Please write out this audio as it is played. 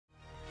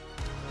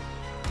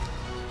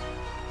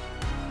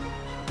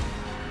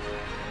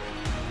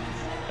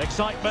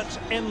Excitement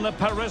in the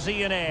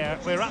Parisian air.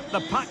 We're at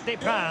the Parc des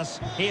Princes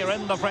here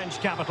in the French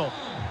capital.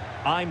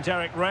 I'm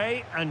Derek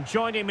Ray, and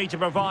joining me to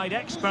provide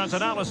expert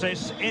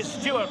analysis is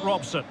Stuart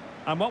Robson.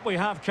 And what we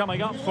have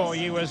coming up for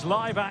you is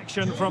live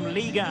action from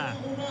Ligue.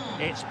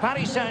 It's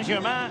Paris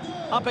Saint-Germain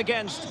up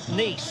against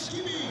Nice.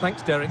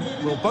 Thanks, Derek.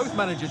 Well, both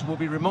managers will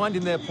be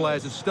reminding their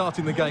players of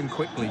starting the game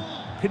quickly,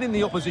 pinning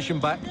the opposition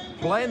back,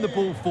 playing the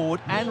ball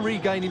forward and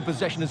regaining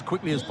possession as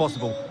quickly as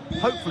possible.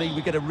 Hopefully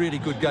we get a really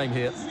good game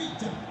here.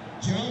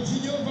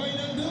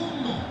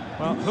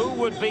 Well, who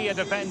would be a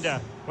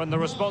defender when the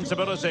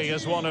responsibility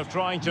is one of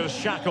trying to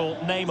shackle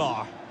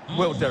Neymar?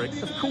 Well, Derek,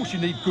 of course you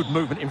need good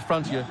movement in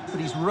front of you, but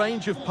his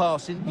range of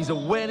passing, his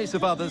awareness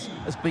of others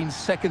has been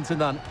second to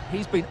none.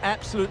 He's been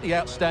absolutely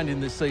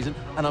outstanding this season,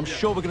 and I'm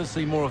sure we're going to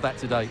see more of that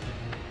today.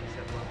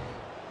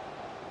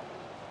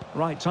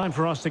 Right, time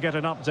for us to get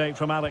an update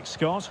from Alex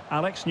Scott.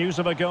 Alex, news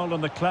of a goal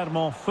in the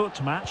Clermont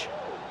Foot match.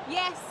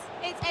 Yes,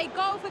 it's a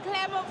goal for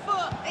Clermont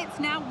Foot. It's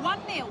now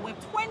 1-0 with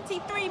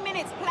 23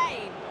 minutes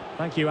played.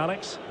 Thank you,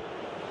 Alex.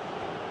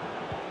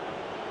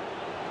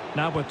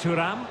 Now with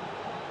Thuram.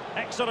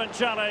 Excellent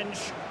challenge.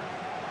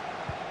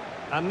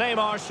 And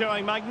Neymar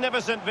showing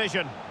magnificent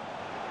vision.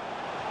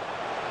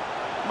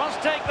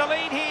 Must take the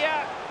lead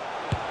here.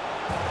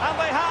 And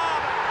they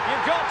have.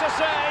 You've got to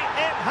say,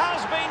 it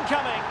has been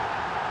coming.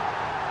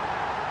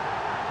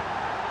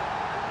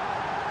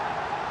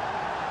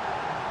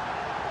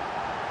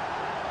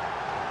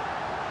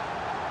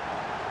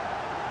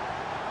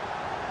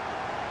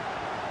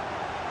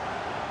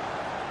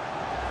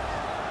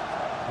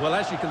 Well,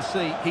 as you can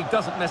see, he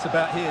doesn't mess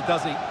about here,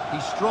 does he?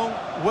 He's strong,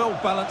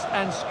 well-balanced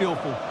and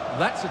skillful.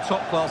 That's a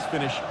top-class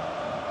finish.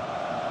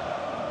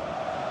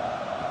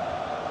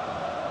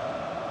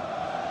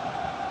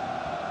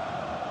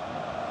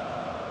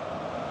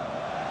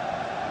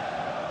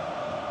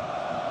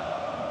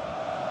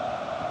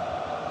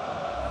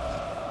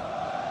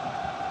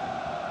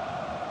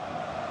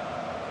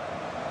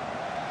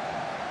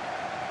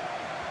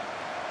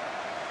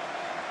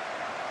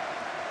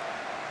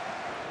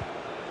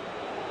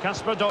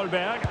 Kasper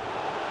Dolberg.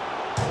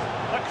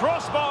 The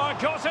crossbar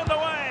got in the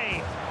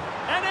way.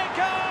 And it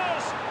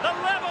goes! The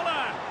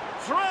leveller!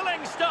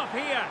 Thrilling stuff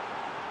here.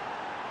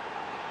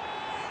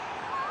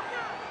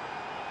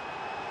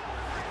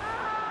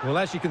 Well,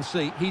 as you can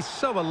see, he's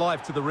so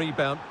alive to the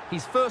rebound.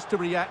 He's first to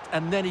react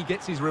and then he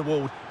gets his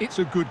reward. It's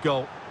a good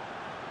goal.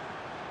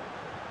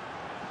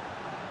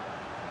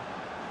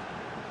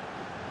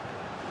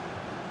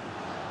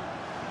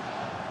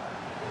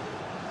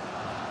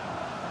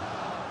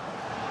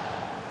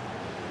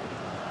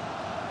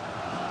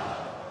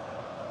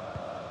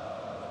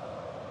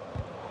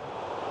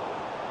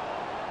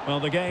 Well,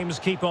 the games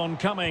keep on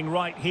coming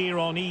right here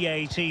on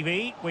EA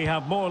TV. We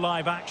have more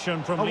live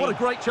action from Oh, Ligue. what a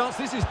great chance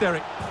this is,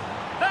 Derek.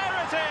 There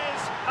it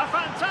is! A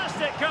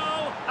fantastic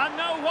goal, and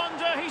no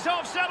wonder he's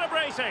off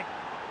celebrating.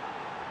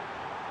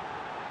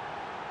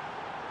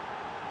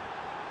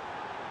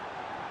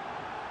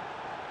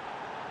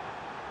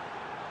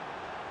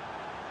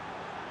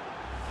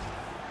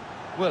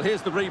 Well,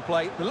 here's the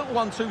replay. The little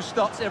 1-2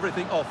 starts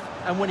everything off,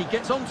 and when he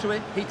gets onto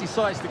it, he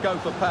decides to go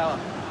for power.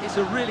 It's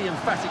a really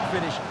emphatic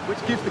finish, which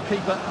gives the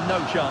keeper no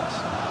chance.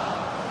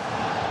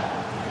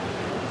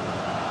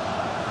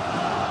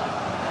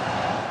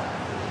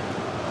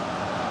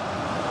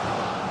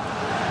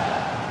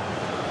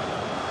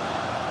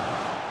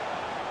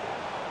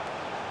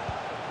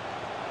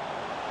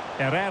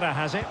 Herrera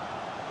has it.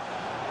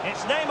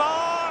 It's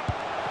Neymar!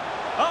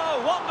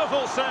 Oh,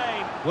 wonderful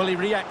save! Well, he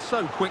reacts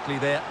so quickly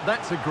there.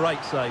 That's a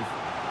great save.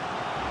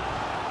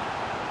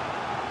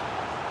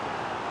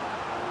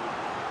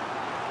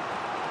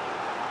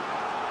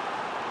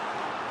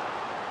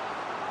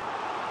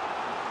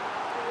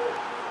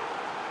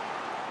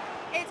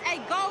 It's a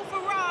goal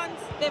for France.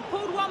 They've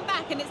pulled one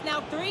back and it's now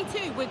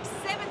 3-2 with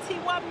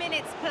 71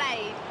 minutes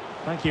played.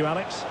 Thank you,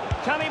 Alex.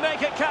 Can he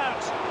make it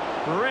count?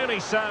 Really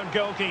sound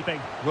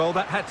goalkeeping. Well,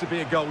 that had to be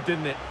a goal,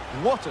 didn't it?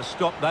 What a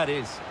stop that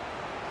is.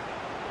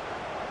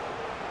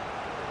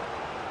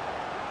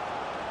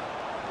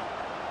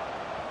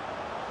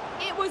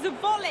 It was a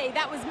volley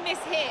that was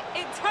mishit.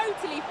 It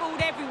totally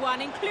fooled everyone,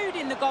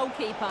 including the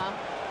goalkeeper.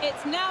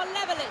 It's now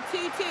level at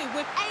 2-2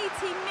 with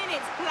 80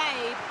 minutes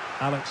played.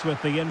 Alex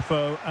with the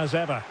info as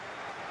ever.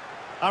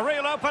 A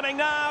real opening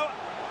now.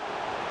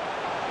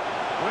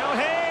 Will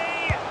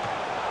he?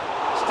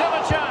 Still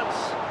a chance.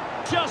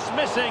 Just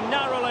missing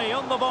narrowly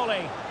on the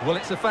volley. Well,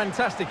 it's a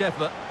fantastic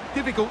effort.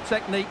 Difficult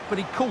technique, but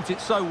he caught it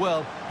so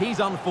well. He's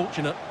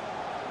unfortunate.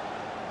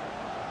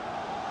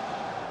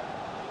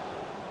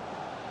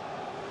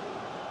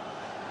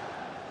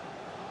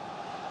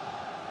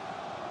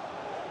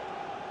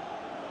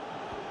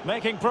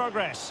 Making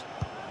progress.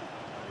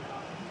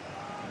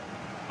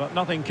 But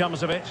nothing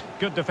comes of it.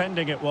 Good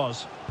defending it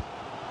was.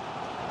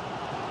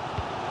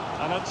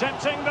 And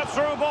attempting the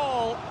through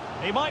ball.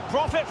 He might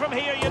profit from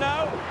here, you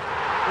know.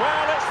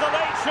 Well, it's the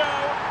late show,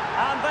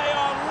 and they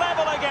are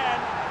level again.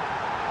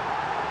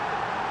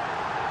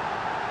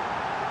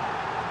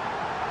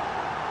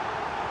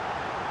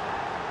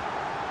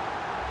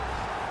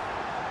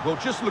 Well,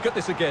 just look at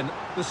this again.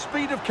 The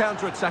speed of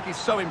counter-attack is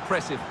so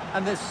impressive,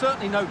 and there's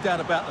certainly no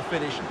doubt about the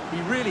finish. He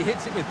really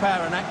hits it with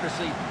power and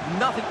accuracy.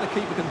 Nothing the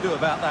keeper can do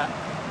about that.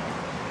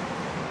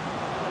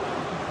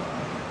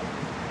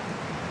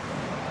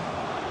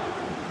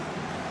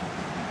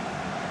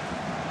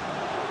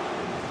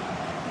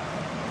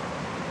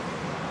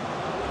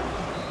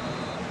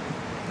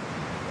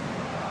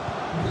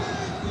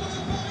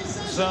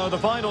 So the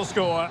final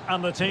score,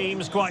 and the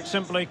teams quite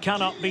simply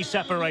cannot be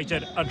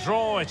separated. A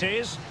draw it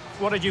is.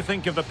 What did you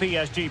think of the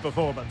PSG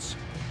performance?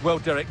 Well,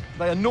 Derek,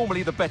 they are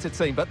normally the better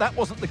team, but that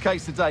wasn't the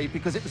case today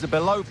because it was a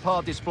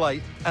below-par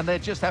display, and they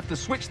just have to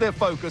switch their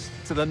focus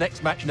to the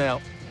next match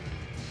now.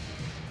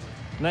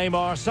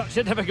 Neymar, such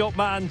a difficult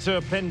man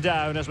to pin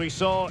down, as we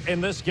saw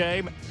in this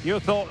game. Your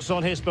thoughts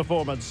on his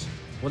performance?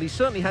 Well, he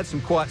certainly had some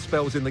quiet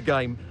spells in the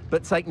game,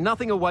 but take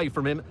nothing away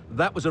from him.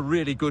 That was a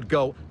really good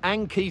goal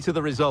and key to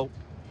the result.